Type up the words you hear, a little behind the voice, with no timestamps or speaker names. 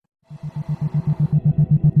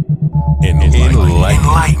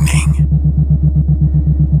enlightening,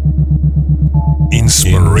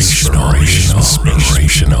 inspirational,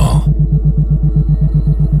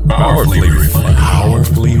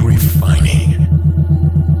 powerfully refining,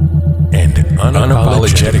 and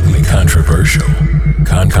unapologetically controversial.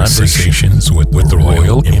 Conversations with the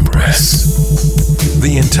Royal Empress.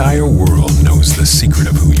 The entire world knows the secret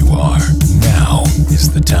of who you are. Now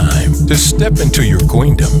is the time to step into your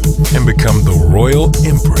queendom and become the Royal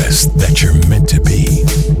Empress that you're meant to be.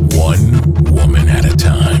 One woman at a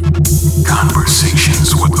time.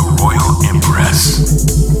 Conversations with the Royal Empress.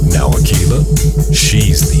 Now Akila,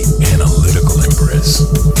 she's the analytical Empress.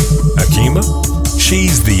 Akima,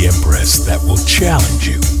 she's the Empress that will challenge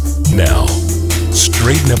you. Now,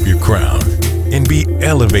 straighten up your crown and be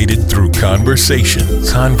elevated through conversation.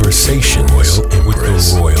 Conversation with the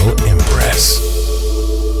Royal Empress.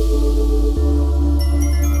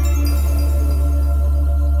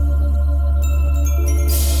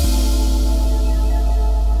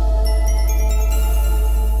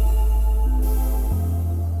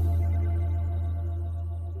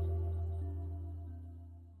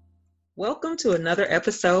 Welcome to another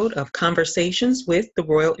episode of Conversations with the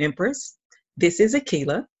Royal Empress. This is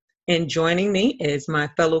Akila, and joining me is my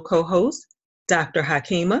fellow co-host, Dr.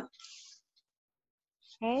 Hakima.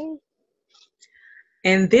 Hey.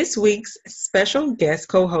 And this week's special guest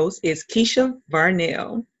co-host is Keisha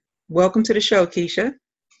Varnell. Welcome to the show, Keisha.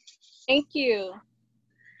 Thank you.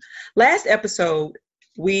 Last episode,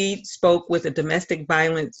 we spoke with a domestic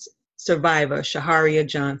violence survivor, Shaharia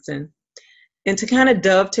Johnson. And to kind of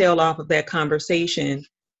dovetail off of that conversation,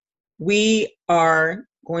 we are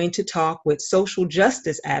going to talk with social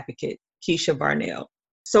justice advocate, Keisha Varnell.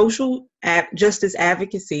 Social justice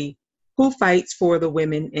advocacy, who fights for the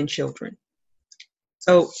women and children.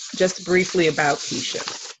 So just briefly about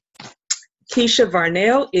Keisha. Keisha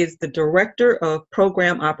Varnell is the Director of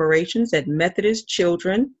Program Operations at Methodist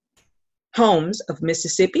Children Homes of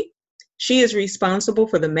Mississippi. She is responsible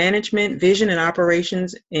for the management, vision, and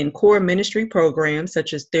operations in core ministry programs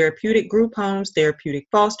such as therapeutic group homes, therapeutic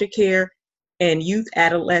foster care, and youth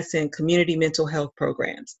adolescent community mental health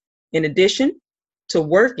programs. In addition to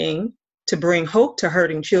working to bring hope to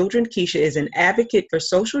hurting children, Keisha is an advocate for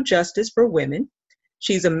social justice for women.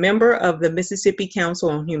 She's a member of the Mississippi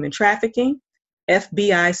Council on Human Trafficking,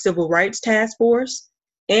 FBI Civil Rights Task Force,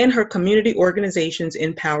 and her community organizations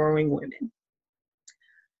Empowering Women.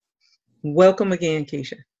 Welcome again,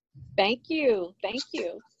 Keisha. Thank you. Thank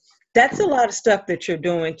you. That's a lot of stuff that you're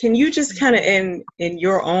doing. Can you just kind of, in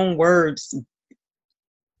your own words,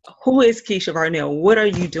 who is Keisha Varnell? What are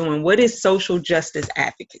you doing? What is social justice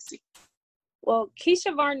advocacy? Well,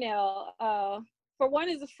 Keisha Varnell, for one,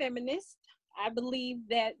 is a feminist. I believe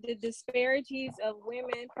that the disparities of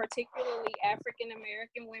women, particularly African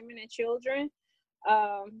American women and children,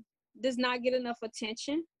 does not get enough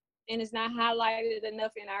attention and is not highlighted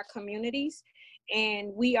enough in our communities.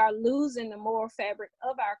 And we are losing the moral fabric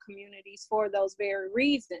of our communities for those very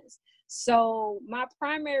reasons. So my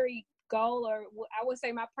primary goal, or I would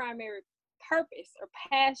say my primary purpose or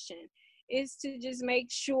passion, is to just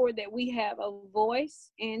make sure that we have a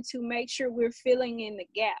voice and to make sure we're filling in the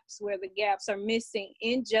gaps where the gaps are missing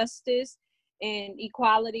in justice and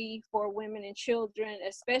equality for women and children,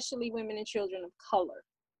 especially women and children of color.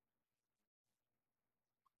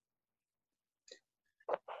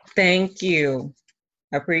 Thank you.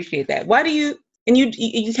 I appreciate that. Why do you, and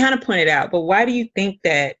you kind of pointed out, but why do you think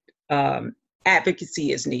that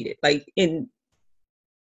advocacy is needed?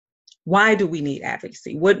 Why do we need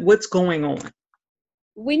advocacy? What's going on?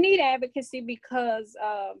 We need advocacy because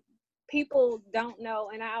people don't know,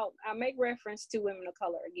 and I'll make reference to women of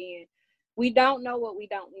color again. We don't know what we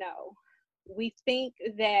don't know. We think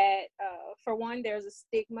that, for one, there's a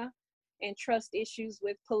stigma and trust issues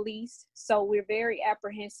with police. So we're very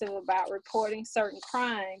apprehensive about reporting certain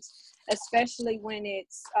crimes, especially when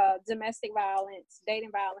it's domestic violence,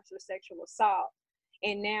 dating violence, or sexual assault.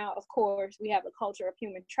 And now, of course, we have a culture of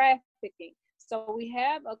human trafficking. So we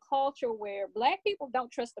have a culture where Black people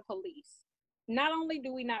don't trust the police. Not only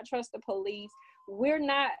do we not trust the police, we're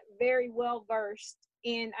not very well versed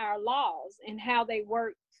in our laws and how they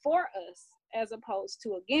work for us as opposed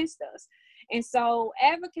to against us. And so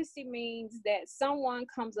advocacy means that someone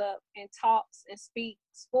comes up and talks and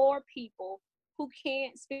speaks for people who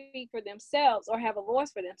can't speak for themselves or have a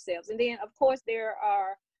voice for themselves. And then, of course, there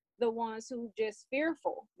are the ones who just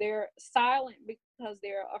fearful. They're silent because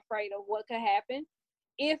they're afraid of what could happen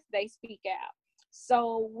if they speak out.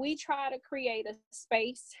 So we try to create a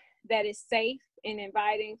space that is safe and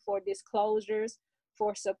inviting for disclosures,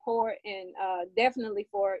 for support, and definitely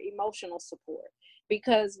for emotional support.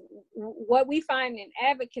 because what we find in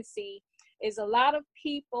advocacy is a lot of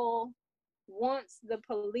people, once the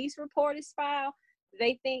police report is filed,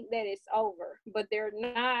 they think that it's over, but they're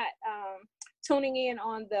not tuning in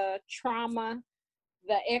on the trauma,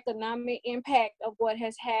 the economic impact of what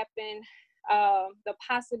has happened, the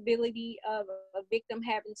possibility of a victim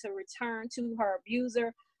having to return to her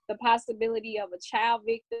abuser, the possibility of a child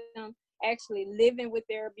victim actually living with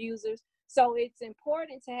their abusers. So it's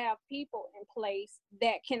important to have people in place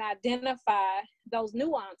that can identify those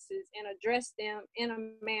nuances and address them in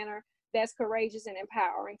a manner that's courageous and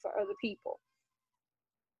empowering for other people.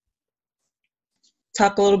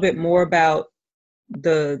 Talk a little bit more about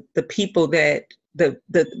the people that the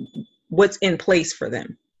what's in place for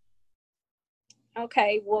them.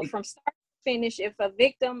 Okay, well, from start to finish, if a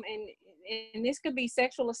victim, and this could be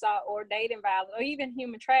sexual assault or dating violence or even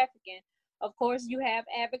human trafficking, of course you have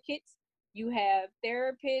advocates, you have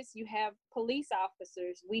therapists, you have police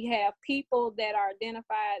officers. We have people that are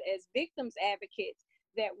identified as victims advocates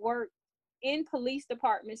that work in police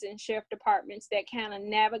departments and sheriff departments that kind of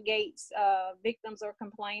navigates victims or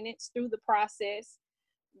complainants through the process.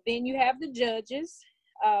 Then you have the judges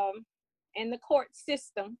and the court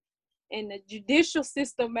system and the judicial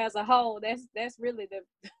system as a whole. That's really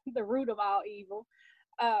the root of all evil.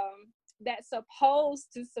 That's supposed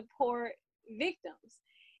to support victims.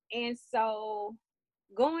 And so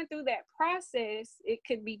going through that process, it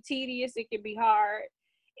could be tedious, it could be hard.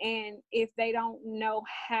 And if they don't know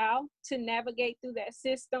how to navigate through that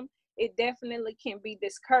system, it definitely can be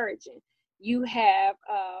discouraging. You have,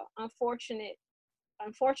 unfortunately,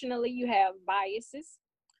 you have biases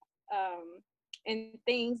and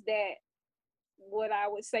things that, what I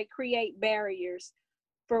would say, create barriers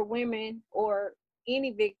for women or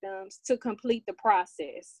any victims to complete the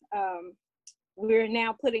process. We're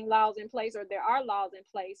now putting laws in place, or there are laws in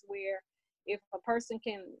place, where if a person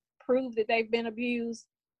can prove that they've been abused,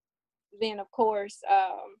 then of course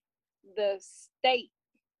the state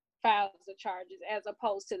files the charges as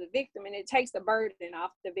opposed to the victim, and it takes the burden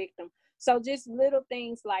off the victim. So just little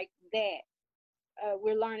things like that,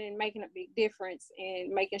 we're learning, making a big difference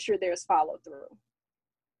and making sure there's follow through.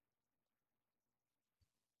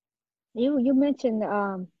 You mentioned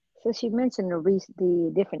since you mentioned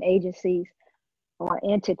the different agencies or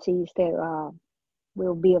entities that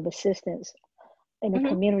will be of assistance in the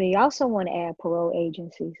community. I also want to add parole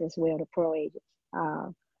agencies as well, the parole agents.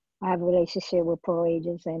 I have a relationship with parole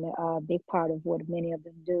agents, and a big part of what many of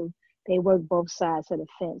them do, they work both sides of the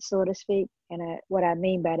fence, so to speak. And what I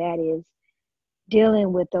mean by that is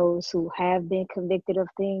dealing with those who have been convicted of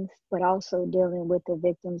things, but also dealing with the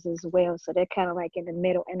victims as well. So they're kind of like in the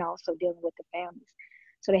middle, and also dealing with the families.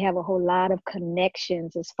 So they have a whole lot of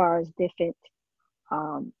connections as far as different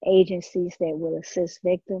agencies that will assist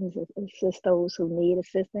victims, assist those who need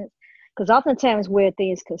assistance. Because oftentimes where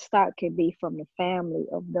things could start could be from the family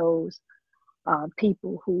of those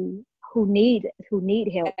people who need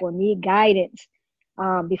help or need guidance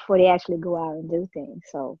before they actually go out and do things.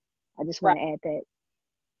 So I just want to add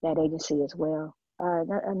that agency as well.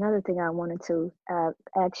 Another thing I wanted to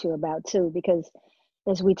ask you about too, because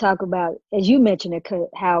as we talk about, as you mentioned,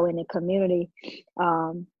 how in the community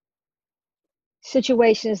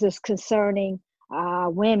situations that's concerning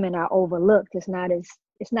women are overlooked. It's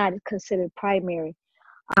not considered primary.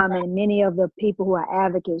 And many of the people who are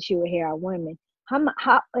advocates you hear are women.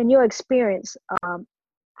 How in your experience,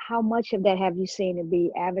 how much of that have you seen to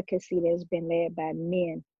be advocacy that has been led by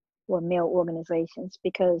men or male organizations?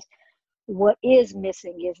 Because what is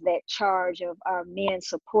missing is that charge of our men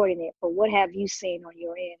supporting it. But what have you seen on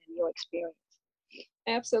your end in your experience?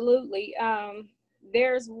 Absolutely.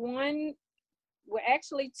 There's one, well,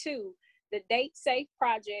 actually two. The Date Safe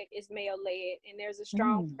Project is male led, and there's a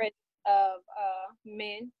strong presence of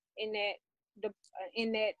men in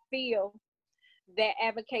that field that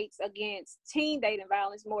advocates against teen dating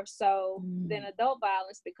violence more so than adult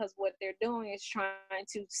violence, because what they're doing is trying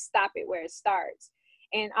to stop it where it starts.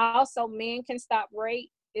 And also, Men Can Stop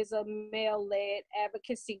Rape is a male led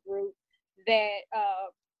advocacy group that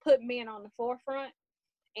put men on the forefront.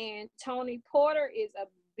 And Tony Porter is a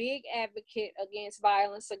big advocate against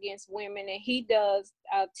violence against women, and he does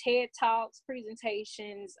TED Talks,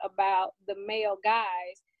 presentations about the male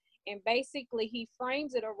guys, and basically he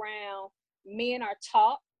frames it around men are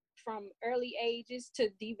taught from early ages to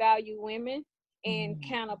devalue women and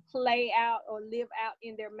kind of play out or live out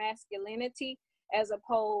in their masculinity as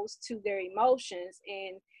opposed to their emotions.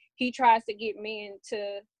 And he tries to get men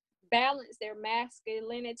to balance their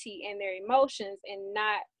masculinity and their emotions, and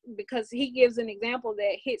not, because he gives an example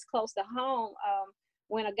that hits close to home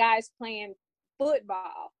when a guy's playing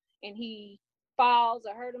football and he falls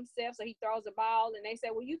or hurt himself, so he throws a ball, and they say,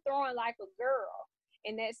 well, you throwing like a girl.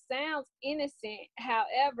 And that sounds innocent.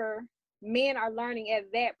 However, men are learning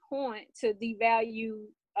at that point to devalue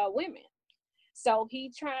women. So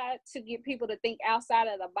he tried to get people to think outside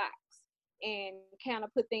of the box and kind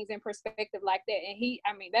of put things in perspective like that.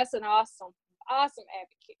 And that's an awesome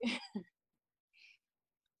advocate.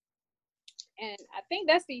 And I think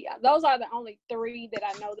those are the only three that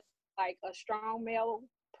I know that like a strong male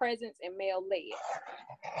presence and male led.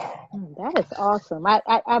 That is awesome.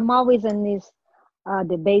 I'm always in these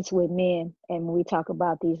debates with men, and when we talk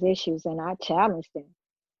about these issues, and I challenge them.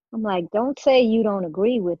 I'm like, don't say you don't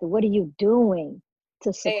agree with it. What are you doing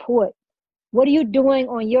to support? What are you doing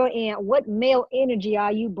on your end? What male energy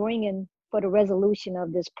are you bringing for the resolution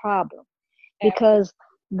of this problem? Because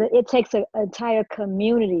it takes an entire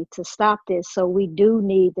community to stop this. So we do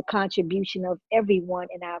need the contribution of everyone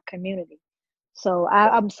in our community. So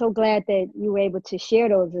I'm so glad that you were able to share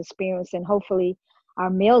those experiences, and hopefully our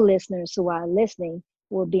male listeners who are listening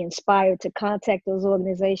will be inspired to contact those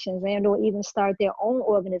organizations and or even start their own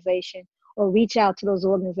organization or reach out to those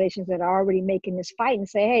organizations that are already making this fight and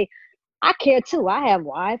say, hey, I care too. I have a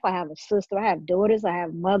wife, I have a sister, I have daughters, I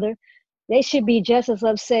have a mother. They should be just as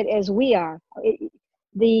upset as we are.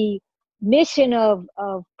 The mission of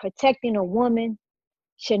protecting a woman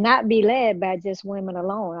should not be led by just women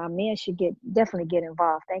alone. Our men should definitely get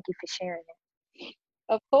involved. Thank you for sharing that.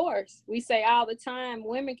 Of course. We say all the time,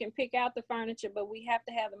 women can pick out the furniture, but we have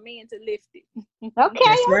to have the men to lift it.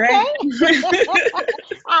 Okay. Right.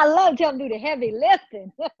 I love them do the heavy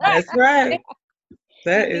lifting. That's right.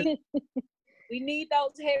 We need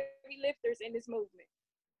those heavy lifters in this movement.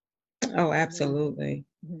 Oh, absolutely.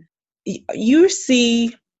 Mm-hmm. You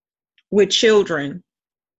see with children,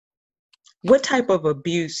 what type of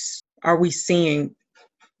abuse are we seeing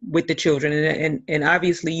with the children? And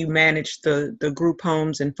obviously you manage the group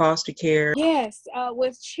homes and foster care. Yes,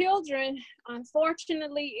 with children,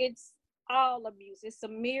 unfortunately, it's all abuse. It's a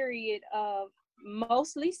myriad of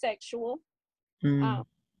mostly sexual,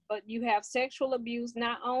 but you have sexual abuse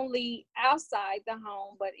not only outside the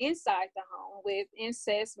home, but inside the home with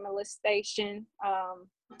incest, molestation.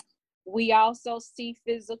 We also see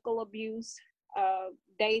physical abuse,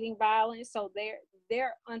 dating violence. So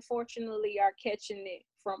they're unfortunately are catching it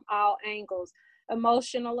from all angles.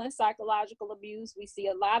 Emotional and psychological abuse, we see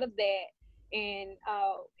a lot of that. And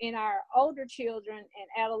in our older children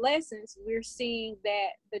and adolescents, we're seeing that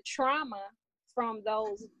the trauma from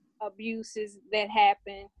those abuses that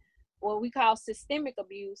happen, what we call systemic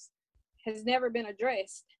abuse, has never been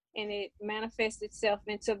addressed. And it manifests itself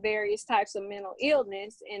into various types of mental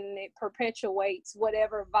illness, and it perpetuates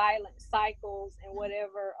whatever violent cycles and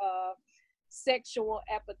whatever sexual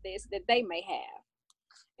epithets that they may have.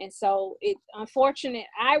 And so it's unfortunate,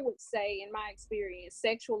 I would say, in my experience,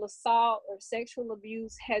 sexual assault or sexual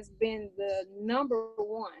abuse has been the number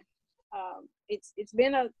one. It's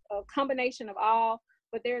been a combination of all,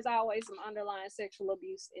 but there's always some underlying sexual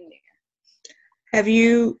abuse in there. Have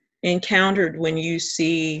you encountered, when you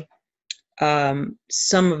see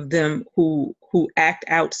some of them who act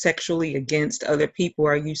out sexually against other people,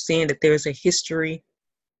 are you seeing that there's a history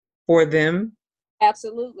for them?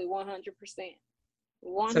 Absolutely, 100%.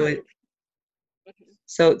 100%.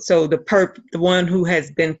 So the one who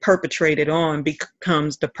has been perpetrated on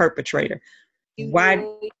becomes the perpetrator. Why?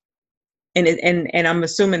 And I'm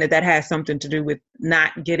assuming that has something to do with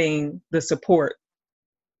not getting the support.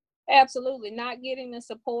 Absolutely, not getting the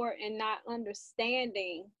support and not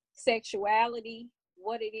understanding sexuality,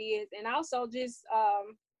 what it is, and also just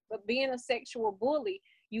being a sexual bully.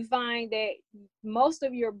 You find that most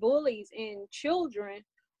of your bullies in children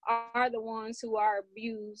are the ones who are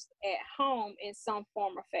abused at home in some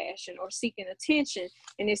form or fashion or seeking attention.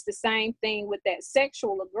 And it's the same thing with that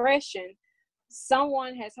sexual aggression.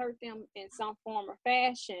 Someone has hurt them in some form or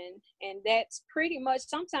fashion, and that's pretty much,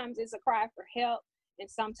 sometimes it's a cry for help, and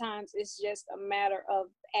sometimes it's just a matter of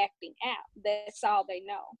acting out. That's all they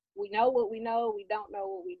know. We know what we know. We don't know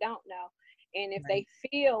what we don't know. And if they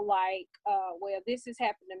feel like, well, this has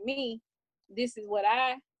happened to me, this is what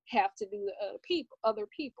I have to do to other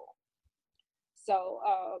people. So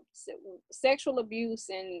sexual abuse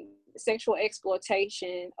and sexual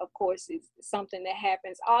exploitation, of course, is something that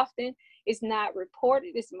happens often. It's not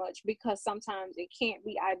reported as much because sometimes it can't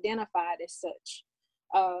be identified as such.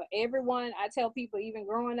 Everyone, I tell people, even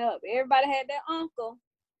growing up, everybody had that uncle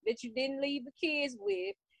that you didn't leave the kids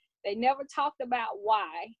with. They never talked about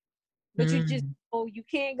why, but you just, you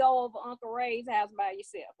can't go over Uncle Ray's house by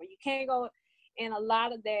yourself, or you can't go. And a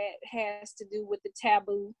lot of that has to do with the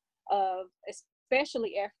taboo of,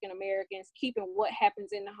 especially African Americans, keeping what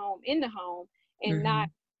happens in the home, and not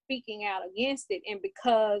speaking out against it. And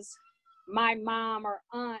because my mom or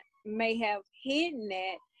aunt may have hidden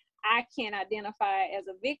that, I can't identify it as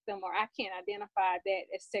a victim, or I can't identify that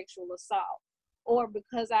as sexual assault. Or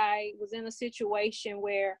because I was in a situation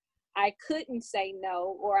where I couldn't say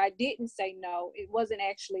no, or I didn't say no, it wasn't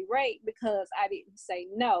actually rape because I didn't say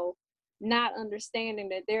no, not understanding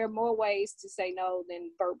that there are more ways to say no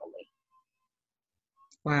than verbally.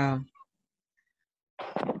 Wow.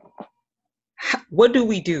 What do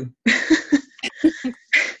we do?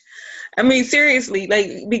 I mean, seriously, like,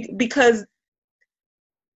 because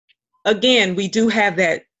again, we do have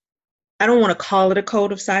that, I don't want to call it a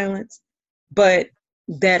code of silence, but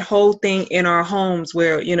that whole thing in our homes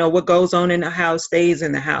where, you know, what goes on in the house stays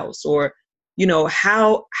in the house, or, you know,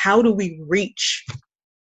 how do we reach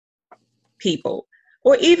people?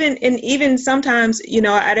 Or even sometimes, you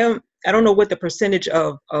know, I don't know what the percentage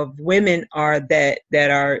of women are that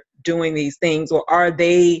are doing these things, or are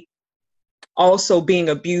they also being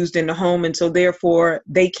abused in the home, and so therefore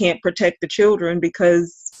they can't protect the children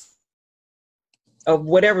because of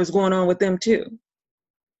whatever's going on with them too.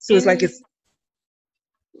 So it's like it's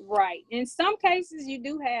right. In some cases, you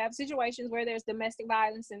do have situations where there's domestic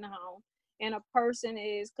violence in the home and a person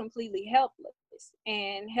is completely helpless,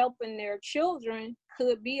 and helping their children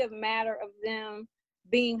could be a matter of them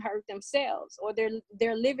being hurt themselves, or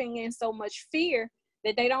they're living in so much fear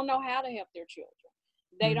that they don't know how to help their children.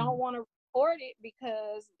 They don't want to report it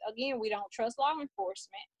because, again, we don't trust law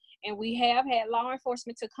enforcement. And we have had law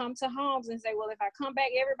enforcement to come to homes and say, well, if I come back,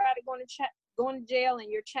 everybody going to jail and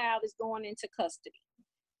your child is going into custody.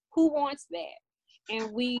 Who wants that?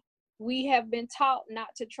 And we have been taught not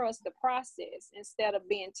to trust the process instead of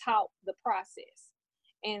being taught the process.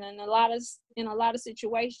 And in a lot of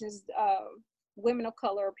situations, women of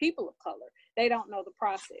color or people of color, they don't know the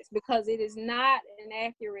process, because it is not an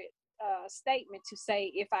accurate statement to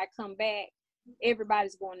say, if I come back,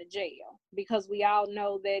 everybody's going to jail, because we all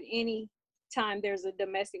know that any time there's a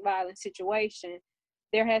domestic violence situation,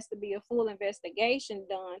 there has to be a full investigation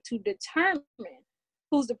done to determine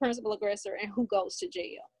who's the principal aggressor and who goes to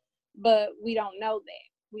jail. But we don't know that.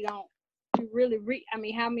 We don't really read. I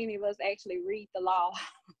mean, how many of us actually read the law?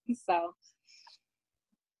 So.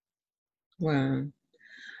 wow.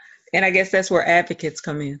 And I guess that's where advocates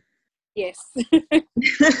come in. Yes.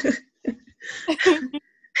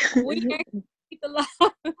 We can't read the law.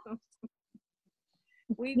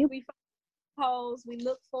 We find holes, we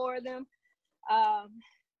look for them.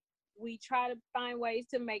 We try to find ways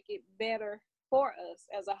to make it better for us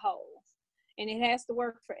as a whole. And it has to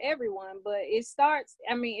work for everyone, but it starts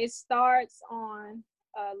on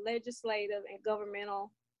legislative and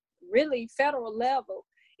governmental, really federal level.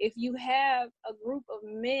 If you have a group of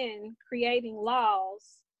men creating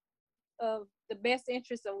laws of the best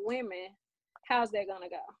interest of women, how's that gonna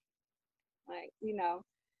go? Like, you know,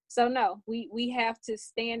 so no, we have to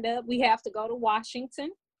stand up. We have to go to Washington.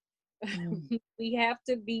 We have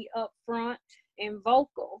to be upfront and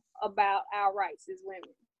vocal about our rights as women.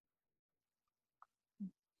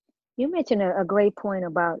 You mentioned a great point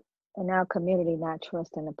about in our community not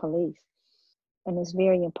trusting the police. And it's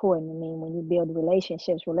very important. I mean, when you build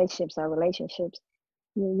relationships are relationships.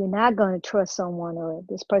 You're not going to trust someone, or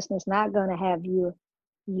this person is not going to have your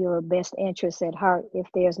best interests at heart if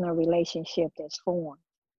there's no relationship that's formed.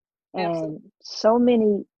 Absolutely. And so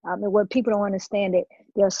many, I mean, what people don't understand, that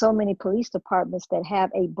there are so many police departments that have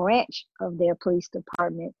a branch of their police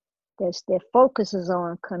department that focuses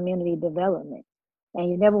on community development. And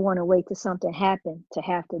you never want to wait till something happens to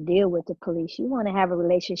have to deal with the police. You want to have a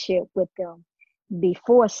relationship with them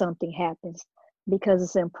before something happens, because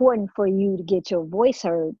it's important for you to get your voice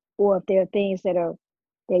heard, or if there are things that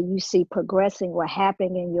you see progressing or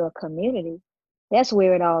happening in your community. That's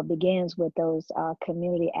where it all begins, with those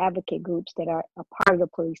community advocate groups that are a part of the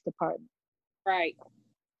police department. Right.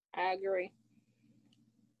 I agree.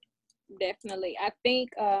 Definitely. I think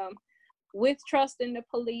with trust in the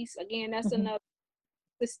police, again, that's another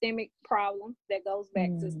systemic problem that goes back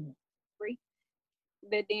to slavery,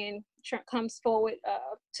 that then comes forward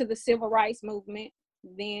to the civil rights movement.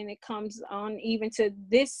 Then it comes on even to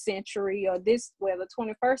this century, or the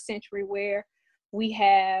 21st century, where we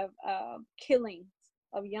have killings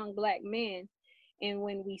of young Black men. And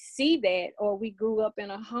when we see that, or we grew up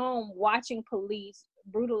in a home watching police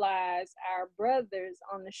brutalize our brothers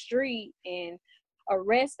on the street and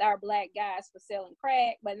arrest our Black guys for selling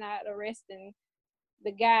crack, but not arresting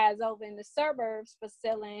the guys over in the suburbs for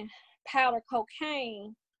selling powder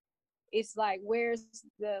cocaine, it's like, where's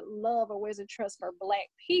the love, or where's the trust for Black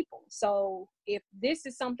people? So if this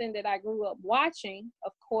is something that I grew up watching,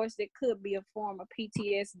 of course, it could be a form of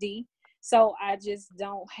PTSD So I just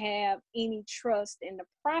don't have any trust in the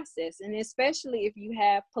process. And especially if you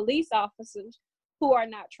have police officers who are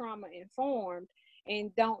not trauma informed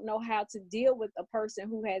and don't know how to deal with a person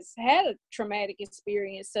who has had a traumatic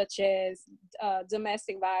experience, such as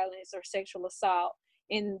domestic violence or sexual assault.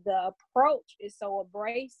 And the approach is so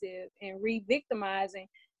abrasive and re-victimizing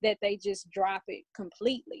that they just drop it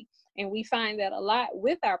completely. And we find that a lot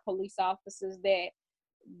with our police officers, that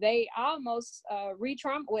they almost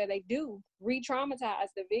they do re-traumatize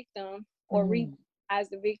the victim or re-traumatize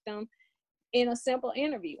the victim in a simple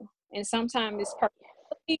interview. And sometimes it's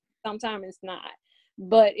perfect, sometimes it's not.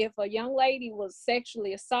 But if a young lady was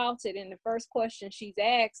sexually assaulted and the first question she's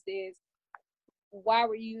asked is, why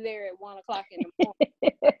were you there at 1 o'clock in the morning?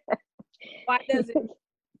 Why does it?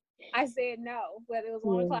 I said no. Whether it was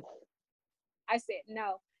 1 o'clock, I said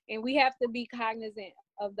no. And we have to be cognizant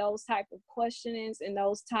of those type of questionings and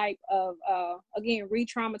those type of, again,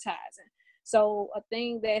 re-traumatizing. So a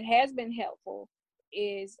thing that has been helpful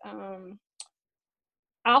is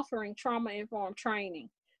offering trauma-informed training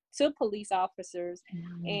to police officers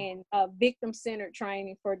and victim-centered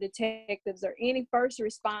training for detectives or any first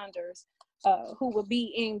responders who will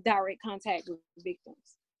be in direct contact with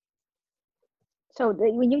victims. So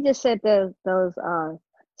when you just said those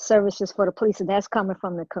services for the police, and that's coming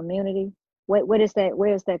from the community, what is that?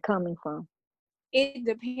 Where is that coming from? It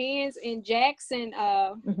depends. In Jackson,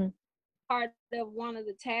 part of one of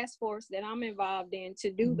the task force that I'm involved in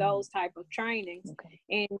to do those type of trainings.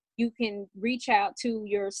 And you can reach out to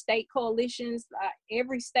your state coalitions.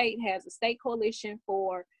 Every state has a state coalition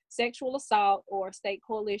for sexual assault or a state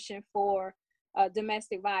coalition for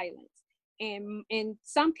domestic violence. And in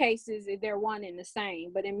some cases, they're one and the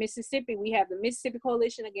same. But in Mississippi, we have the Mississippi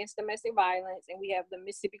Coalition Against Domestic Violence, and we have the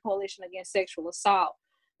Mississippi Coalition Against Sexual Assault.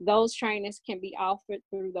 Those trainings can be offered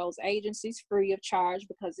through those agencies free of charge,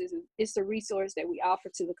 because it's a resource that we offer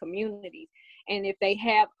to the community. And if they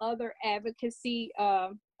have other advocacy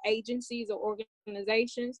agencies or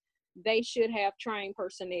organizations, they should have trained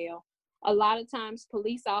personnel. A lot of times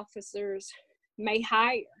police officers may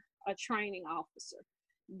hire a training officer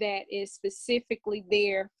that is specifically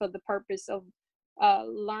there for the purpose of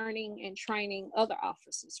learning and training other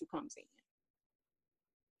officers who comes in.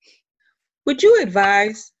 Would you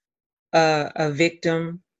advise a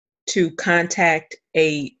victim to contact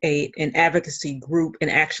an advocacy group and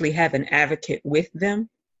actually have an advocate with them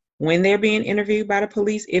when they're being interviewed by the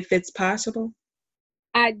police, if it's possible?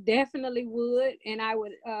 I definitely would, and I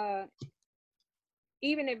would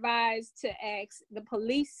even advise to ask the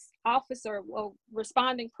police officer or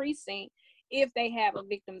responding precinct if they have a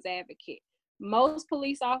victim's advocate. Most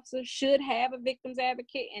police officers should have a victim's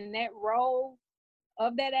advocate, and that role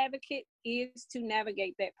of that advocate is to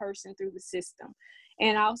navigate that person through the system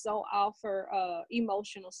and also offer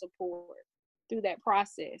emotional support through that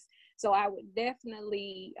process. So I would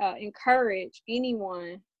definitely encourage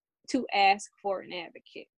anyone to ask for an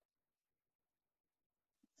advocate.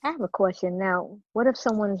 I have a question now. What if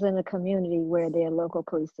someone is in a community where their local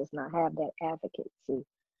police does not have that advocacy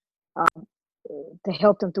to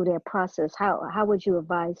help them through their process? How would you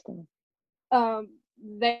advise them?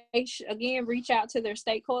 They again reach out to their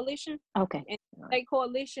state coalition. Okay. And state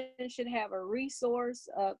coalition should have a resource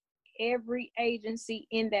of every agency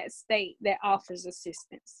in that state that offers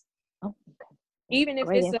assistance. Oh, okay. Even if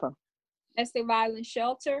Great it's info. a domestic violence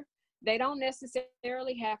shelter, they don't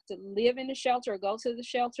necessarily have to live in the shelter or go to the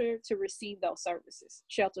shelter to receive those services,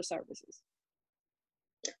 shelter services.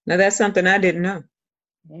 Now that's something I didn't know.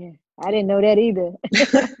 Yeah, I didn't know that either.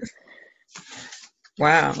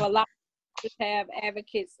 Wow. So a lot of us have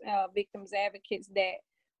advocates, victims advocates that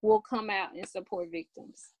will come out and support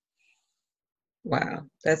victims. Wow,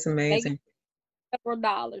 that's amazing. They get several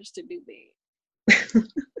dollars to do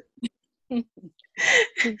that.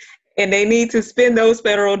 And they need to spend those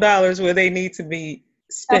federal dollars where they need to be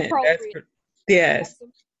spent. Yes.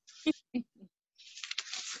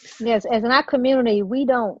 Yes, as in our community, we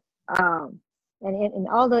don't, and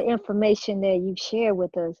all the information that you share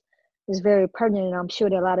with us is very pertinent, and I'm sure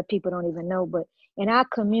that a lot of people don't even know, but in our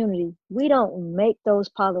community, we don't make those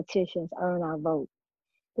politicians earn our vote.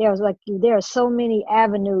 There are so many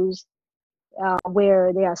avenues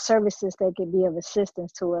where there are services that could be of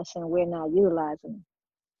assistance to us, and we're not utilizing them.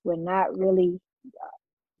 We're not really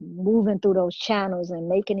moving through those channels and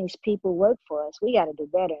making these people work for us. We got to do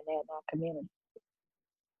better in that in our community.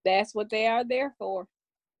 That's what they are there for.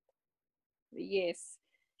 Yes.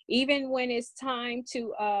 Even when it's time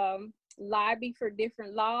to lobby for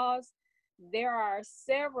different laws, there are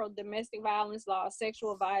several domestic violence laws,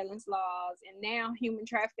 sexual violence laws, and now human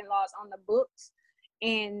trafficking laws on the books.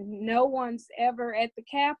 And no one's ever at the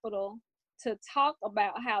Capitol to talk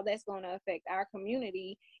about how that's going to affect our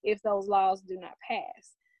community if those laws do not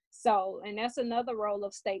pass. So, and that's another role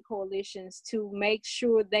of state coalitions, to make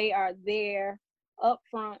sure they are there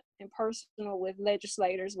upfront and personal with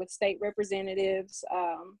legislators, with state representatives,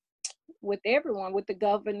 with everyone, with the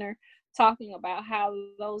governor, talking about how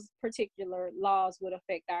those particular laws would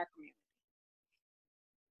affect our community.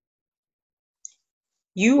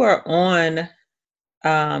 You are on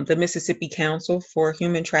the Mississippi Council for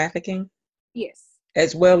Human Trafficking? Yes.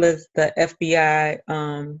 As well as the FBI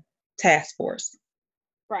task force.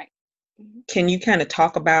 Right. Mm-hmm. Can you kind of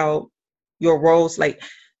talk about your roles? Like,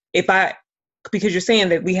 because you're saying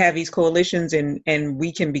that we have these coalitions and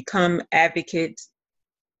we can become advocates.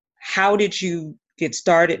 How did you get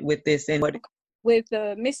started with this, and what? With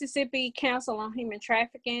the Mississippi Council on Human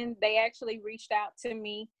Trafficking, they actually reached out to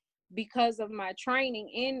me because of my training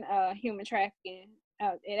in human trafficking.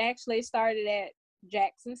 It actually started at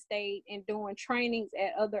Jackson State and doing trainings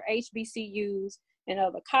at other HBCUs and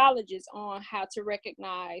other colleges on how to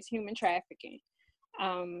recognize human trafficking.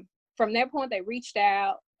 From that point, they reached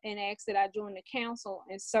out and asked that I join the council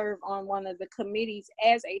and serve on one of the committees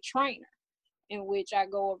as a trainer, in which I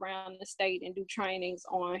go around the state and do trainings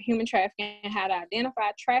on human trafficking, how to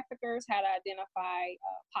identify traffickers, how to identify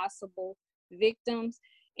possible victims,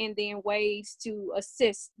 and then ways to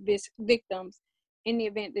assist victims in the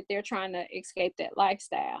event that they're trying to escape that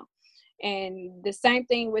lifestyle. And the same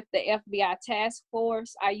thing with the FBI task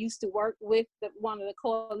force. I used to work with one of the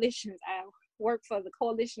coalitions. I worked for the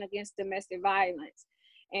Coalition Against Domestic Violence.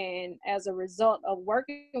 And as a result of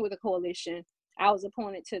working with the coalition, I was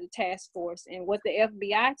appointed to the task force. And what the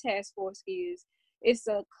FBI task force is, it's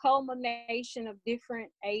a culmination of different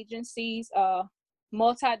agencies,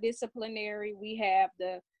 multidisciplinary. We have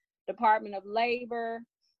the Department of Labor,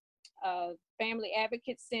 Family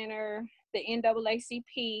Advocate Center, the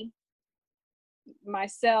NAACP,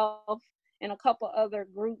 myself, and a couple other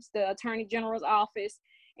groups, the Attorney General's office,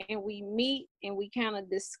 and we meet and we kind of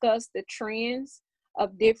discuss the trends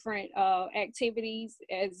of different activities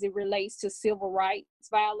as it relates to civil rights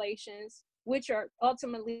violations, which are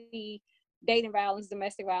ultimately dating violence,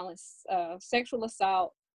 domestic violence, sexual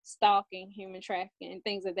assault, stalking, human trafficking, and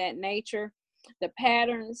things of that nature. The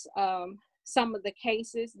patterns, some of the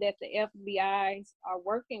cases that the FBIs are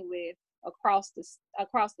working with across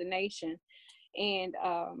the nation, and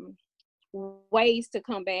ways to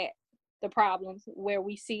combat the problems where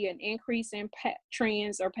we see an increase in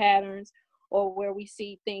trends or patterns, or where we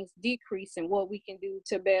see things decrease, and what we can do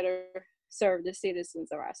to better serve the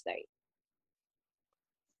citizens of our state.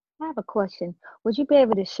 I have a question. Would you be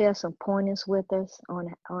able to share some pointers with us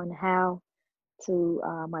on how to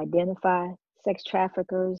identify sex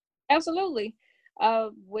traffickers? Absolutely.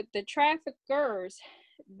 With the traffickers,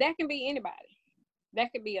 that can be anybody.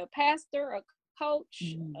 That could be a pastor, a coach,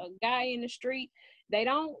 a guy in the street. They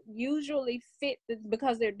don't usually fit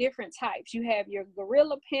because they're different types. You have your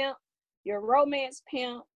guerrilla pimp, your romance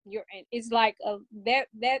pimp, and it's like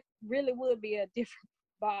that really would be a different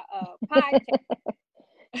podcast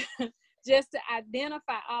just to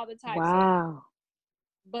identify all the types. Wow.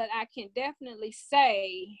 But I can definitely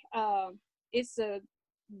say it's a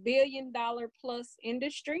 $1 billion plus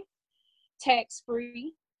industry, tax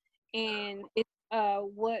free, and it's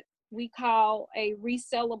what we call a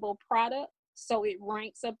resellable product. So it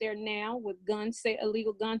ranks up there now with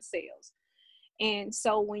illegal gun sales. And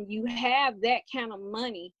so when you have that kind of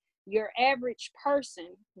money, your average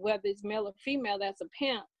person, whether it's male or female, that's a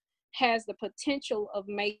pimp, has the potential of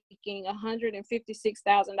making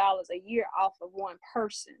 $156,000 a year off of one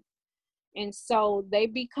person. And so they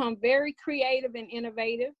become very creative and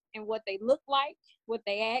innovative in what they look like, what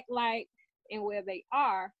they act like, and where they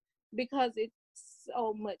are, because it's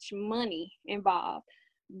so much money involved.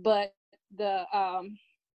 But the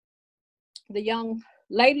young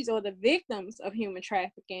ladies or the victims of human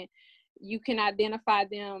trafficking, you can identify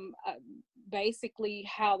them basically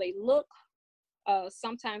how they look.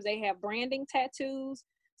 Sometimes they have branding tattoos,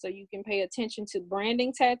 so you can pay attention to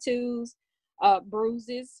branding tattoos,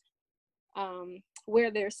 bruises,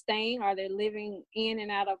 where they're staying. Are they living in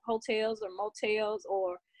and out of hotels or motels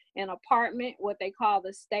or an apartment, what they call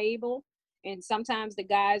the stable? And sometimes the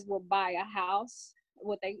guys will buy a house,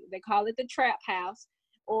 what they call it the trap house,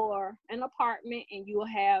 or an apartment, and you will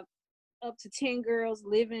have up to 10 girls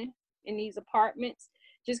living in these apartments,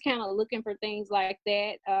 just kind of looking for things like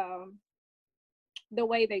that. The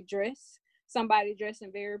way they dress, somebody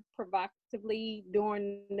dressing very provocatively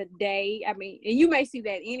during the day. I mean, and you may see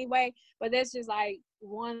that anyway, but that's just like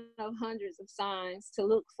one of hundreds of signs to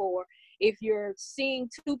look for. If you're seeing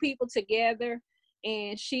two people together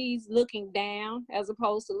and she's looking down as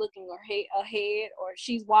opposed to looking ahead, or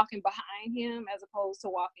she's walking behind him as opposed to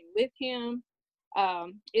walking with him.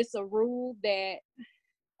 It's a rule that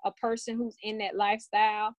a person who's in that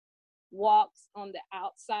lifestyle walks on the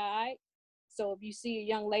outside. So if you see a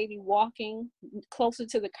young lady walking closer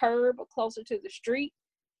to the curb or closer to the street,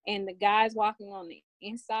 and the guy's walking on the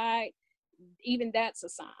inside, even that's a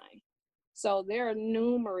sign. So there are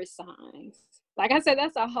numerous signs. Like I said,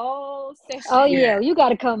 that's a whole session. Oh Yeah. yeah, you got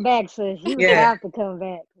to come back, sis. You Yeah. have to come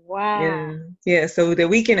back. Wow. Yeah, so that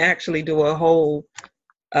we can actually do a whole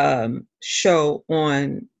show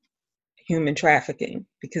on human trafficking,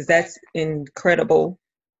 because that's incredible.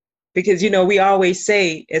 Because, we always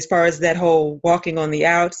say, as far as that whole walking on the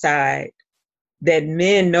outside, that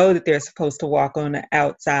men know that they're supposed to walk on the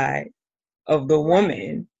outside of the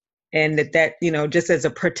woman, and that, just as a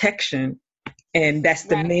protection, and that's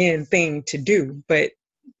the man thing to do. But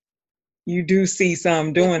you do see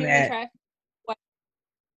some doing that.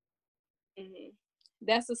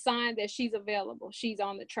 That's a sign that she's available. She's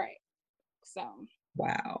on the track. So.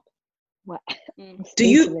 Wow. Mm.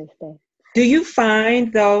 Do you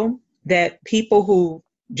find, though, that people who,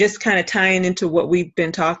 just kind of tying into what we've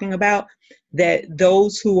been talking about, that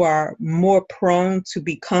those who are more prone to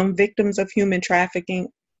become victims of human trafficking,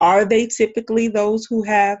 are they typically those who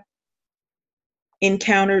have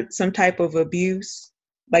encountered some type of abuse?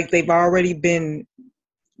 Like they've already been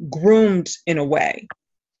groomed in a way?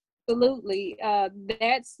 Absolutely.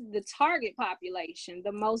 That's the target population,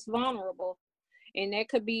 the most vulnerable. And that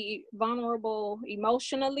could be vulnerable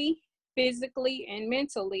emotionally, physically, and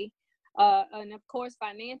mentally, and of course,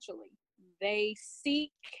 financially. They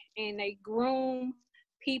seek and they groom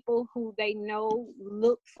people who they know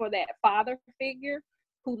look for that father figure,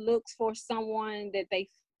 who looks for someone that they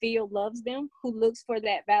feel loves them, who looks for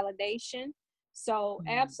that validation. So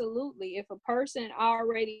absolutely, if a person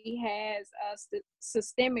already has a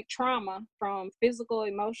systemic trauma from physical,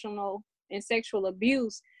 emotional, and sexual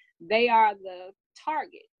abuse, they are the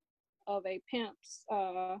target of a pimp's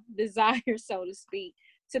desire, so to speak,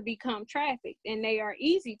 to become trafficked. And they are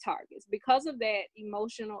easy targets because of that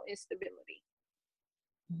emotional instability.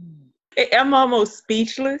 I'm almost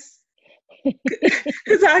speechless.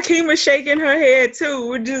 Because Hakeem is shaking her head too.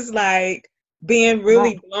 We're just like being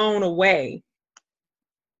really blown away.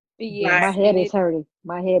 Yeah, my head is hurting.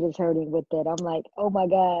 My head is hurting with that. I'm like, oh my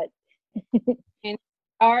God. And it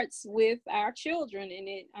starts with our children. And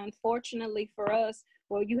it, unfortunately for us,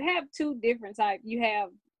 well, you have two different types. You have,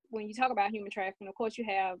 when you talk about human trafficking, of course, you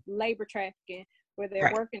have labor trafficking, where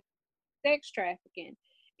they're working, sex trafficking.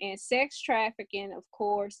 And sex trafficking, of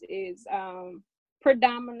course, is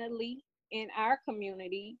predominantly in our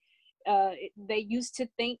community. They used to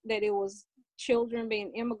think that it was children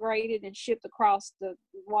being immigrated and shipped across the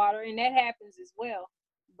water, and that happens as well.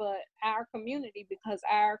 But our community, because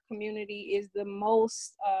our community is the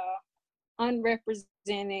most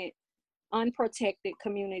unrepresented, unprotected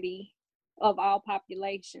community of all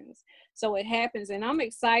populations. So it happens, and I'm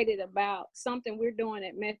excited about something we're doing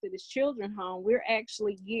at Methodist Children's Home. We're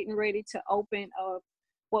actually getting ready to open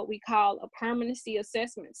what we call a permanency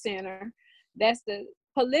assessment center. That's the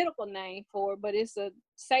political name for it, but it's a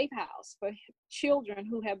safe house for children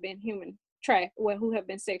who have been who have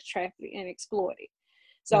been sex trafficked and exploited.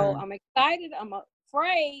 So I'm excited. I'm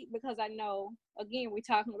afraid because I know, again, we're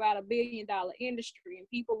talking about $1 billion industry, and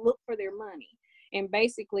people look for their money. And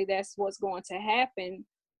basically that's what's going to happen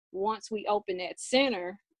once we open that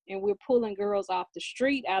center and we're pulling girls off the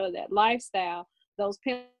street out of that lifestyle. Those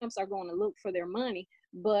pimps are going to look for their money,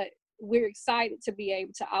 but we're excited to be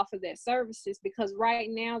able to offer that services, because right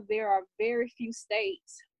now there are very few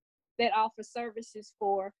states that offer services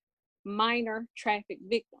for minor traffic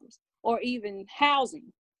victims, or even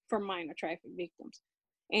housing for minor traffic victims.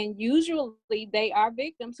 And usually they are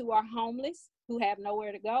victims who are homeless, who have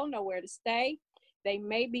nowhere to go, nowhere to stay. They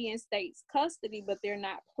may be in state's custody, but they're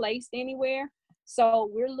not placed anywhere. So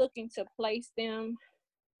we're looking to place them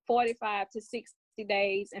 45 to 60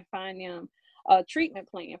 days and find them a treatment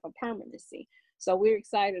plan for permanency. So we're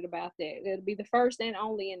excited about that. It'll be the first and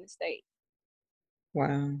only in the state.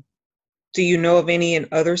 Wow. Do you know of any in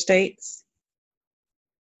other states?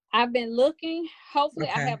 I've been looking. Hopefully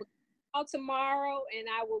I have a call tomorrow and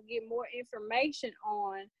I will get more information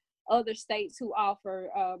on other states who offer,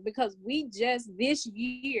 because we just this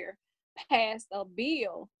year passed a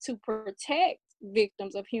bill to protect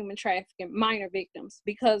victims of human trafficking, minor victims,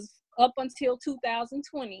 because up until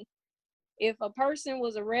 2020, if a person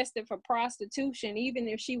was arrested for prostitution, even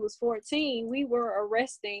if she was 14, we were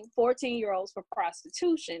arresting 14-year-olds for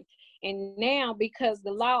prostitution. And now, because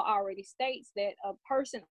the law already states that a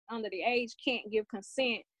person under the age can't give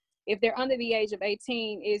consent. If they're under the age of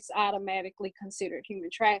 18, it's automatically considered human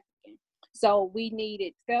trafficking. So we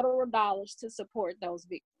needed federal dollars to support those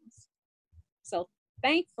victims. So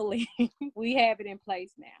thankfully, we have it in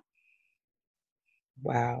place now.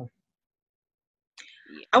 Wow.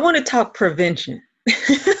 Yeah. I want to talk prevention.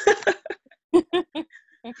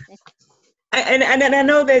 And I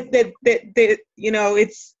know that you know,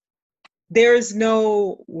 there's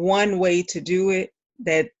no one way to do it,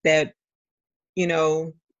 that you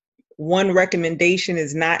know, one recommendation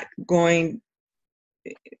is not going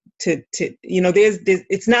to you know, there's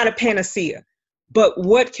it's not a panacea, but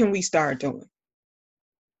what can we start doing?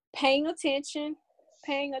 Paying attention.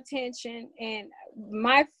 And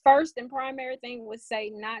my first and primary thing would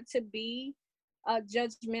say not to be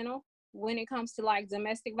judgmental when it comes to like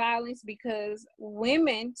domestic violence, because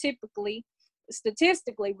women typically,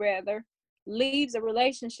 statistically rather, leaves a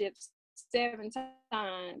relationship 7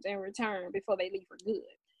 times in return before they leave for good.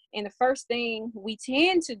 And the first thing we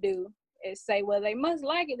tend to do is say, well, they must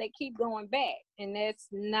like it, they keep going back. And that's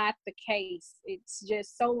not the case. It's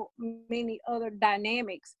just so many other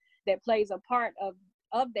dynamics that plays a part of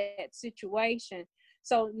that situation.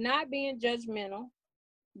 So not being judgmental,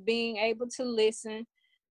 being able to listen,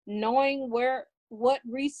 knowing what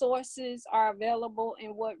resources are available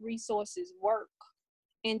and what resources work,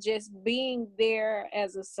 and just being there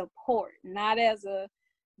as a support, not as a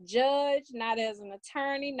judge, not as an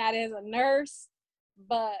attorney, not as a nurse,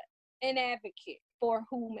 but an advocate for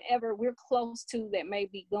whomever we're close to that may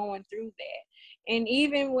be going through that. And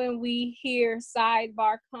even when we hear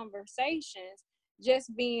sidebar conversations,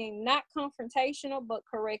 just being not confrontational, but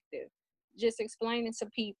corrective, just explaining to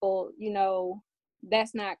people, you know,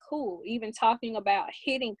 that's not cool. Even talking about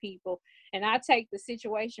hitting people. And I take the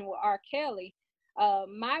situation with R. Kelly.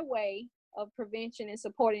 My way of prevention and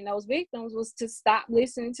supporting those victims was to stop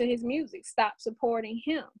listening to his music, stop supporting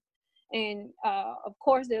him. And of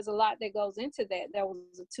course, there's a lot that goes into that. That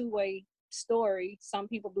was a two-way story. Some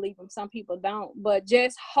people believe him, some people don't. But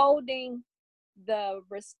just holding the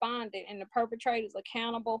respondent and the perpetrators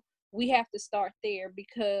accountable, we have to start there,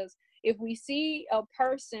 because if we see a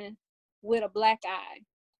person with a black eye,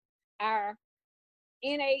 our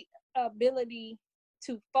innate ability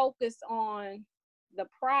to focus on the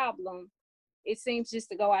problem, it seems just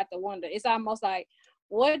to go out the window. It's almost like,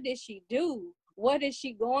 what did she do? What is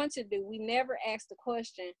she going to do? We never ask the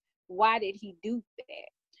question, why did he do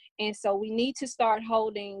that? And so we need to start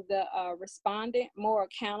holding the respondent more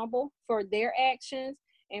accountable for their actions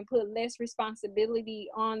and put less responsibility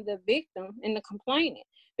on the victim and the complainant,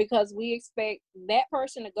 because we expect that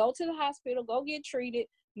person to go to the hospital, go get treated,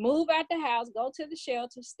 move out the house, go to the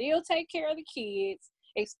shelter, still take care of the kids,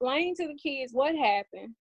 explain to the kids what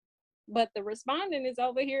happened, but the respondent is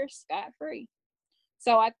over here scot-free.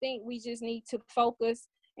 So I think we just need to focus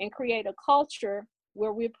and create a culture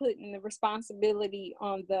where we're putting the responsibility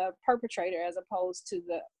on the perpetrator as opposed to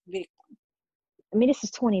the victim. I mean, this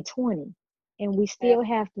is 2020, and we still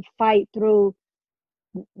have to fight through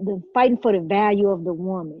the fighting for the value of the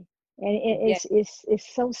woman. And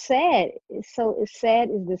it's so sad. It's sad,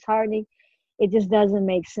 it's disheartening. It just doesn't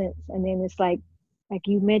make sense. And then it's like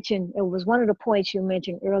you mentioned, it was one of the points you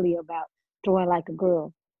mentioned earlier about throwing like a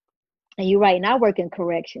girl. And you're right, and I work in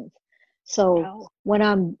corrections. So when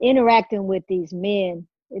I'm interacting with these men,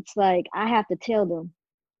 it's like I have to tell them,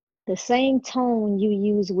 the same tone you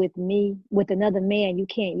use with me, with another man, you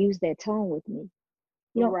can't use that tone with me.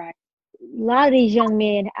 You know, right. A lot of these young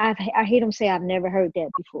men, I hear them say, I've never heard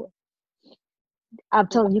that before. I've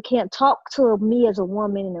told them, you can't talk to me as a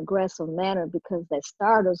woman in an aggressive manner, because that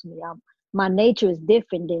startles me. My nature is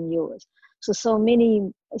different than yours. So many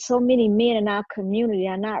men in our community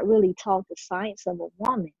are not really taught the science of a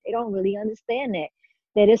woman. They don't really understand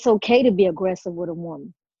that it's okay to be aggressive with a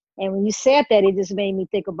woman. And when you said that, it just made me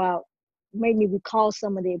recall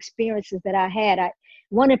some of the experiences that I had.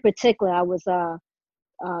 One in particular, I was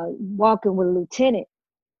walking with a lieutenant,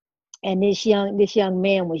 and this young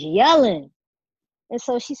man was yelling. And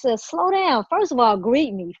so she says, slow down. First of all,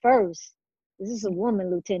 greet me first. This is a woman,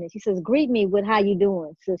 lieutenant. She says, greet me with how you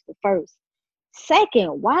doing, sister, first.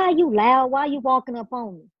 Second, why are you loud? Why are you walking up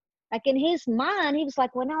on me? Like, in his mind, he was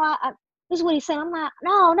like, well, no, this is what he's saying. I'm not,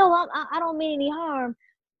 I don't mean any harm.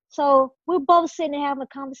 So we're both sitting and having a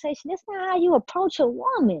conversation. That's not how you approach a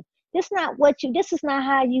woman. This is not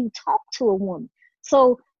how you talk to a woman.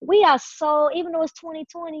 So we are even though it's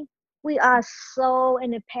 2020, we are so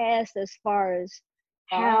in the past as far as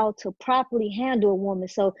how to properly handle a woman.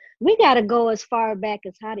 So we got to go as far back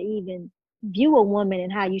as how to even view a woman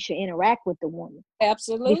and how you should interact with the woman.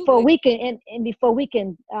 Absolutely. Before we can, and before we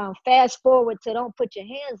can fast forward to don't put your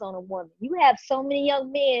hands on a woman. You have so many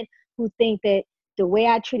young men who think that the way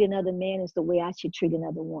I treat another man is the way I should treat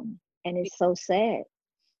another woman. And it's so sad.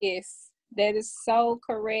 Yes, that is so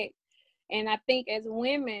correct. And I think as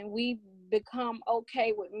women, we've become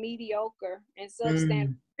okay with mediocre and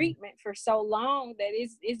substandard treatment for so long that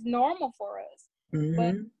it's normal for us.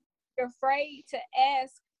 But we're afraid to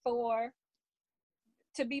ask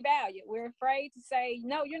to be valued. We're afraid to say,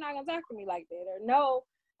 no, you're not going to talk to me like that. Or no,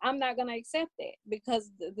 I'm not going to accept that,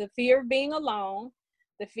 because the fear of being alone,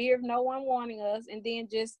 the fear of no one wanting us, and then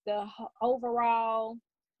just the overall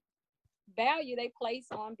value they place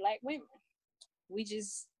on Black women. We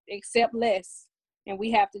just accept less, and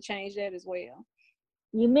we have to change that as well.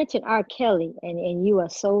 You mentioned R. Kelly, and you are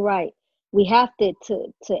so right. We have to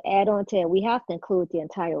add on to it, we have to include the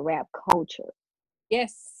entire rap culture.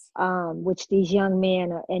 Yes. Which these young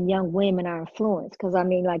men and young women are influenced. Because I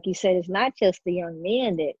mean, like you said, it's not just the young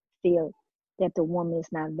men that feel that the woman is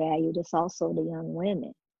not valued, it's also the young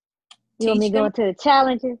women. You want me going to the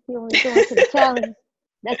challenges? You want me going to the challenges?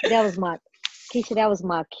 That was my, Keisha, that was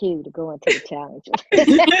my cue to go into the challenges.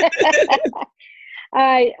 All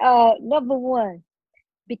right, number one,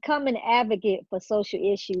 become an advocate for social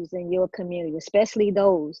issues in your community, especially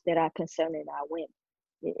those that are concerning our women.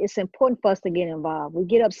 It's important for us to get involved. We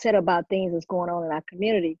get upset about things that's going on in our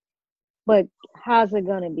community, but how's it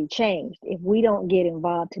going to be changed? If we don't get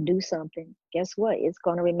involved to do something, guess what? It's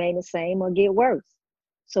going to remain the same or get worse.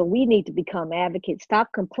 So we need to become advocates.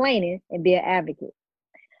 Stop complaining and be an advocate.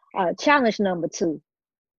 Challenge number two,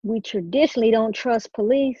 we traditionally don't trust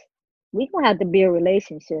police. We're going to have to build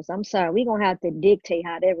relationships. I'm sorry, we're going to have to dictate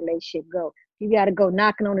how that relationship go. You got to go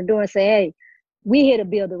knocking on the door and say, hey, we here to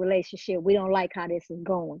build a relationship. We don't like how this is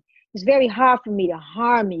going. It's very hard for me to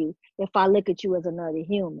harm you if I look at you as another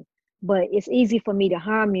human. But it's easy for me to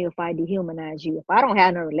harm you if I dehumanize you. If I don't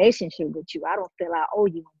have no relationship with you, I don't feel I owe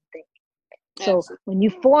you anything. So Absolutely. when you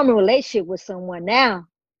form a relationship with someone now,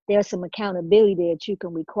 there's some accountability that you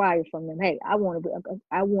can require from them. Hey, I want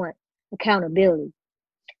accountability.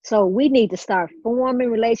 So we need to start forming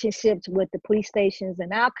relationships with the police stations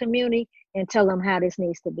in our community and tell them how this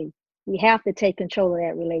needs to be. We have to take control of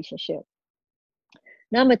that relationship.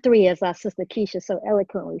 Number three, as our sister Keisha so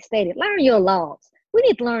eloquently stated, learn your laws. We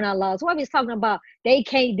need to learn our laws. What are we talking about? They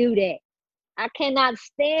can't do that. I cannot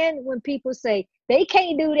stand when people say they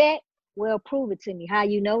can't do that. Well, prove it to me. How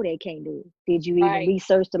you know they can't do it? Did you even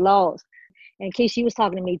research the laws? And Keisha, was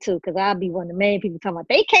talking to me too, because I'll be one of the main people talking about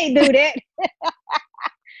they can't do that.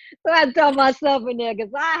 So I tell myself in there,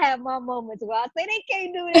 because I have my moments where I say they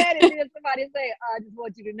can't do that, and then somebody say, I just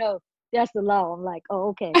want you to know that's the law. I'm like, oh,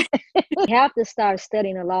 okay. We have to start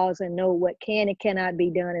studying the laws and know what can and cannot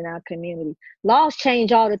be done in our community. Laws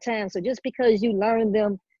change all the time. So just because you learned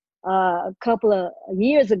them a couple of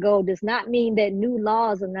years ago does not mean that new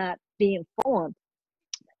laws are not being formed.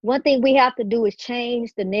 One thing we have to do is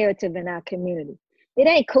change the narrative in our community. It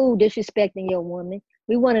ain't cool disrespecting your woman.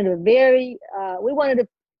 We one of them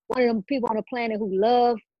people on the planet who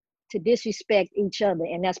love to disrespect each other,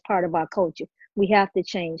 and that's part of our culture. We have to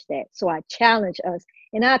change that. So I challenge us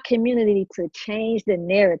in our community to change the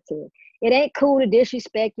narrative. It ain't cool to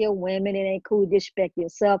disrespect your women. It ain't cool to disrespect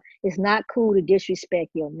yourself. It's not cool to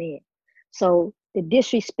disrespect your men. So the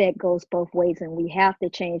disrespect goes both ways, and we have to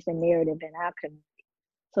change the narrative in our community.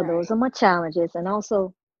 So those are my challenges. And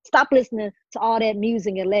also stop listening to all that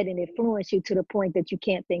music and letting it influence you to the point that you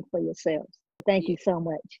can't think for yourselves. Thank you so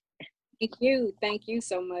much. Thank you. Thank you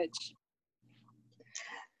so much.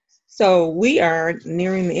 So we are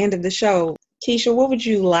nearing the end of the show. Keisha, what would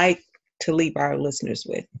you like to leave our listeners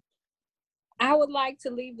with? I would like to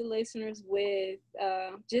leave the listeners with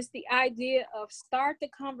just the idea of start the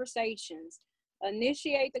conversations,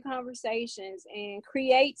 initiate the conversations, and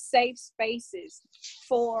create safe spaces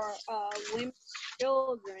for women,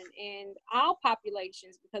 children, and all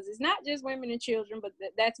populations, because it's not just women and children, but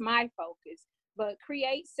that's my focus. But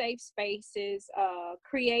create safe spaces,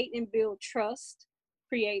 create and build trust,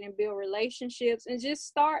 create and build relationships, and just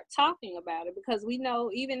start talking about it, because we know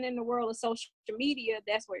even in the world of social media,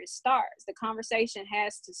 that's where it starts. The conversation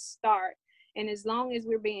has to start. And as long as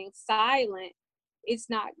we're being silent, it's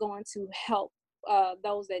not going to help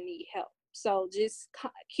those that need help. So just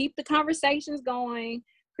keep the conversations going,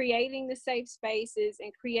 creating the safe spaces,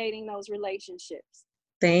 and creating those relationships.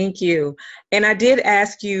 Thank you. And I did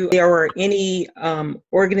ask you if there were any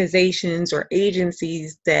organizations or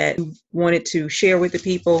agencies that you wanted to share with the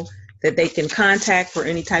people that they can contact for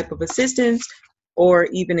any type of assistance, or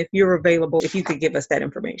even if you're available, if you could give us that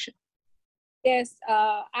information. Yes,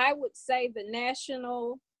 I would say the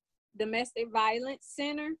National Domestic Violence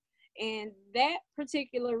Center, and that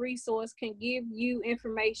particular resource can give you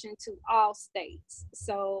information to all states.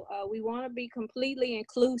 So we want to be completely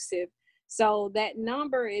inclusive. So that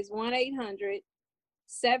number is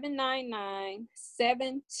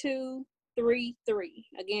 1-800-799-7233.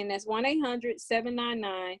 Again, that's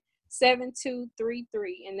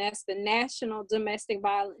 1-800-799-7233, and that's the National Domestic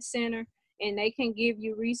Violence Center, and they can give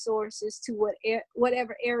you resources to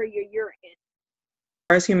whatever area you're in. As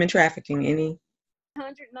far as human trafficking, any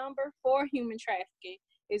 100 number for human trafficking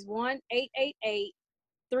is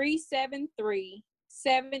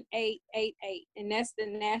 1-888-373-7888, and that's the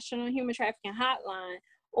National Human Trafficking Hotline.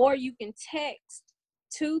 Or you can text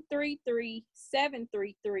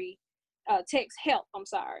 233-733, text help,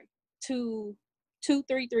 to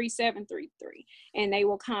 233-733, and they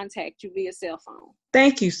will contact you via cell phone.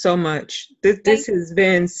 Thank you so much. This has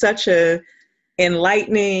been such a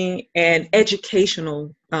enlightening and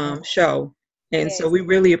educational show. And Yes. So we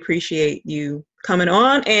really appreciate you coming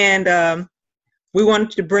on, and we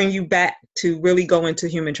wanted to bring you back to really go into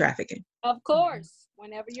human trafficking. Of course,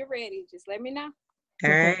 whenever you're ready, just let me know. All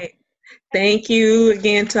right. Thank you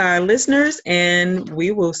again to our listeners, and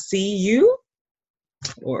we will see you,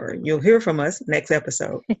 or you'll hear from us next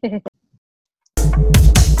episode.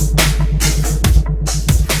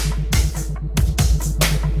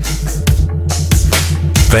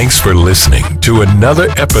 Thanks for listening to another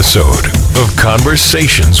episode of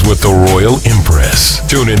Conversations with the Royal Empress.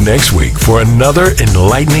 Tune in next week for another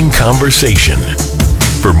enlightening conversation.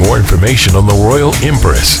 For more information on the Royal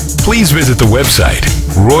Empress, please visit the website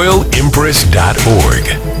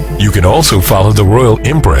royalempress.org. You can also follow the Royal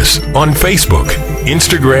Empress on Facebook,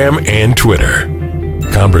 Instagram, and Twitter.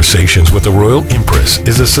 Conversations with the Royal Empress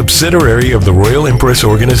is a subsidiary of the Royal Empress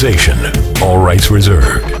Organization. All rights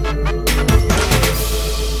reserved.